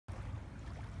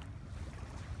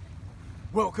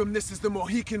Welcome, this is the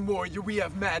Mohican Warrior. We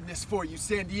have madness for you.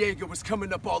 San Diego is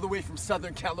coming up all the way from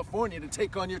Southern California to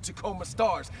take on your Tacoma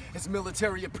Stars. It's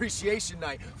Military Appreciation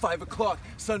Night, 5 o'clock,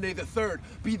 Sunday the 3rd.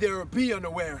 Be there or be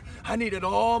unaware. I needed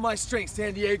all my strength.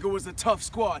 San Diego was a tough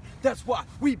squad. That's why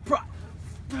we brought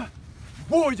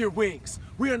Warrior Wings.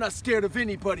 We are not scared of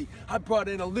anybody. I brought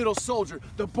in a little soldier,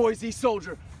 the Boise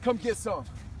Soldier. Come get some.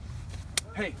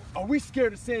 Hey, are we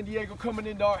scared of San Diego coming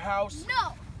into our house?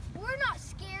 No, we're not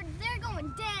scared. They're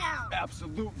going down.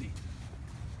 Absolutely.